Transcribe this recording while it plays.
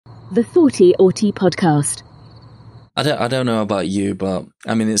The Thoughty Auti Podcast. I don't know about you, but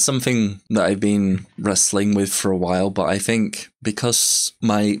I mean, it's something that I've been wrestling with for a while, but I think because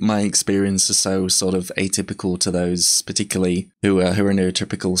my experience is so sort of atypical to those particularly who are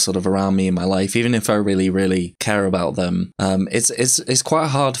neurotypical sort of around me in my life, even if I really care about them, it's quite a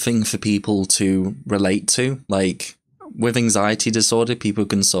hard thing for people to relate to. Like with anxiety disorder, people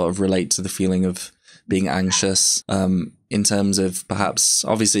can sort of relate to the feeling of being anxious, in terms of perhaps,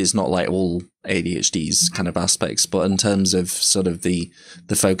 obviously it's not like all ADHD's kind of aspects, but in terms of sort of the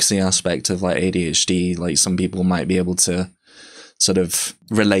focusing aspect of like ADHD, like some people might be able to sort of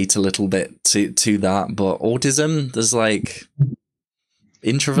relate a little bit to that. But autism, there's like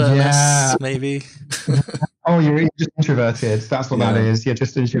introvertness, maybe. Oh, you're just introverted. That's what that is. You're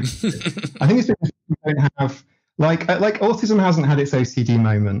just introverted. I think it's because you don't have like autism hasn't had its OCD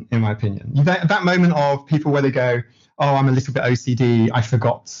moment, in my opinion. That moment of people where they go, oh, I'm a little bit OCD. I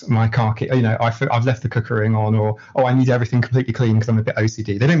forgot my car key. You know, I've left the cooker ring on, or oh, I need everything completely clean because I'm a bit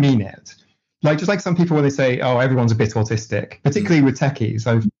OCD. They don't mean it. Like just like some people when they say, oh, everyone's a bit autistic, particularly with techies.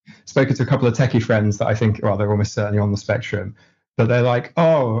 I've spoken to a couple of techie friends that I think, well, they're almost certainly on the spectrum. But they're like,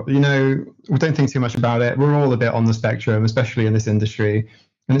 oh, you know, we don't think too much about it. We're all a bit on the spectrum, especially in this industry.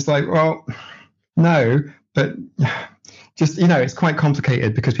 And it's like, well, no, but just, you know, it's quite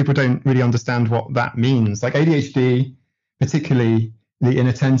complicated because people don't really understand what that means. Like ADHD, particularly the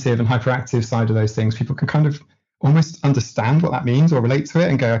inattentive and hyperactive side of those things, people can kind of almost understand what that means or relate to it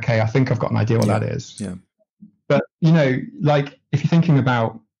and go, okay, I think I've got an idea what that is. Yeah. But, you know, like if you're thinking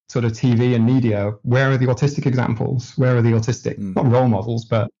about sort of TV and media, where are the autistic examples? Where are the autistic, not role models,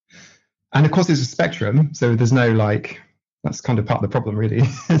 but, and of course there's a spectrum. So there's no like, that's kind of part of the problem really.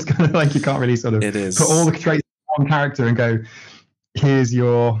 It's kind of like you can't really sort of put all the traits in one character and go, here's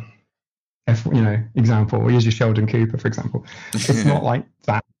your, you know, example, or here's your Sheldon Cooper, for example. It's not like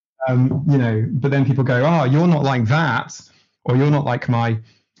that, you know, but then people go, oh, you're not like that, or you're not like my,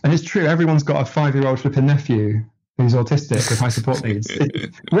 and it's true, everyone's got a 5-year-old flipping nephew who's autistic with high support needs.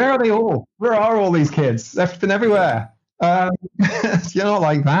 Where are they all? Where are all these kids? They've been everywhere. You're not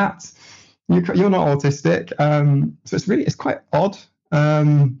like that. You're not autistic. So it's quite odd.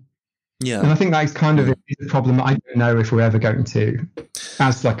 Yeah. And I think that's kind of a problem that I don't know if we're ever going to,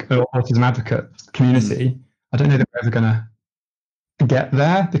 as like an autism advocate community, I don't know that we're ever going to get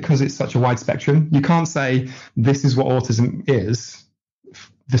there because it's such a wide spectrum. You can't say this is what autism is,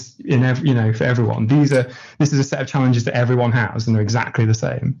 this in every, you know, for everyone. This is a set of challenges that everyone has, and they're exactly the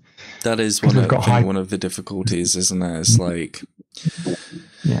same. That is one of the difficulties, isn't it? It's like,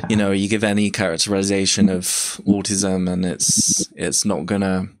 you know, you give any characterization of autism, and it's not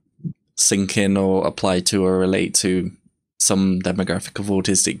gonna sink in or apply to or relate to some demographic of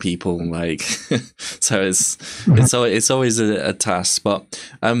autistic people. Like, so it's always a task.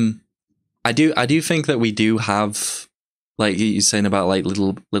 But I do think that we do have, like you're saying about like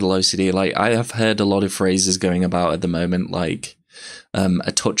little OCD, like I have heard a lot of phrases going about at the moment, like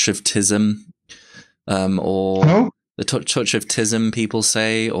a touch of tism, or the touch of tism people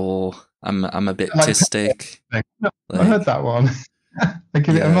say, or I'm a bit tistic. I heard that one. I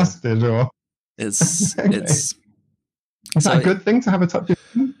give it a mustard, or it's okay. Is that a good thing to have a touch of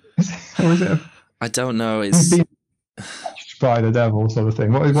tism? Or is it I don't know. It's being touched by the devil sort of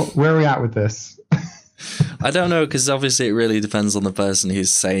thing. Where are we at with this? I don't know, because obviously it really depends on the person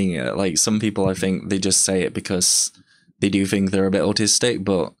who's saying it. Like some people, I think they just say it because they do think they're a bit autistic,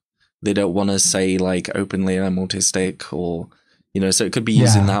 but they don't want to say like openly I'm autistic, or, you know, so it could be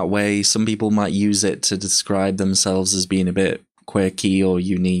used in that way. Some people might use it to describe themselves as being a bit quirky or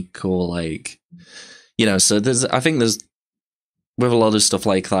unique, or like, you know, so I think there's with a lot of stuff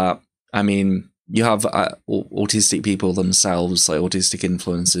like that. I mean, you have autistic people themselves, like autistic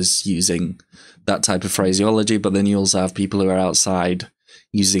influencers, using that type of phraseology, but then you also have people who are outside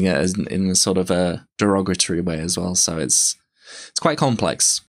using it in sort of a derogatory way as well. So it's quite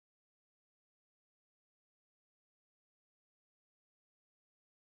complex.